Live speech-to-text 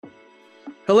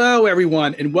Hello,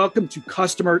 everyone, and welcome to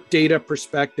Customer Data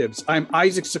Perspectives. I'm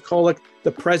Isaac Sokolic,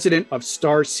 the president of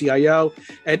Star CIO.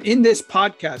 And in this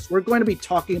podcast, we're going to be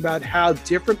talking about how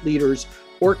different leaders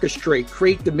orchestrate,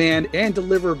 create demand, and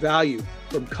deliver value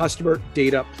from customer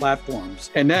data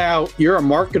platforms. And now you're a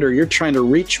marketer, you're trying to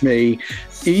reach me.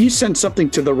 You send something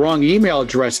to the wrong email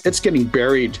address, it's getting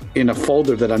buried in a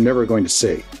folder that I'm never going to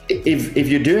see. If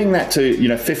you're doing that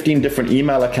to 15 different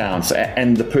email accounts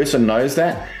and the person knows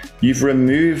that, you've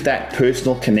removed that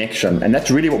personal connection. And that's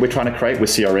really what we're trying to create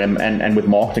with CRM and with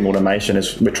marketing automation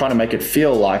is we're trying to make it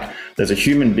feel like there's a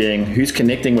human being who's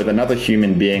connecting with another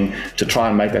human being to try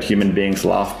and make that human being's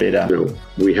life better.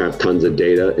 We have tons of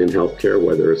data in healthcare,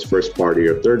 whether it's first party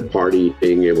or third party,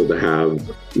 being able to have,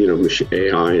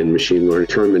 AI and machine learning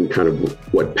determine kind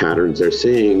of what patterns they're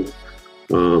seeing.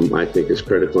 I think is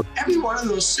critical. Every one of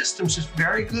those systems is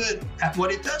very good at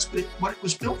what it does, but what it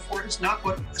was built for is not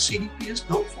what a CDP is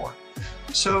built for.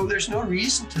 So there's no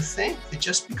reason to think that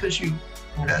just because you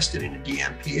invested in a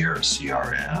DMP or a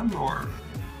CRM or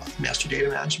master data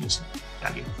management,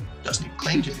 doesn't even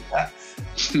claim to do that,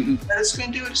 that it's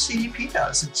going to do what a CDP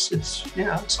does.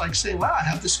 It's like saying, wow, I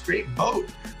have this great boat.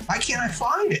 Why can't I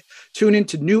find it? Tune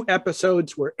into new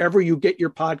episodes wherever you get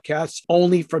your podcasts,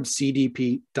 only from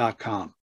cdp.com.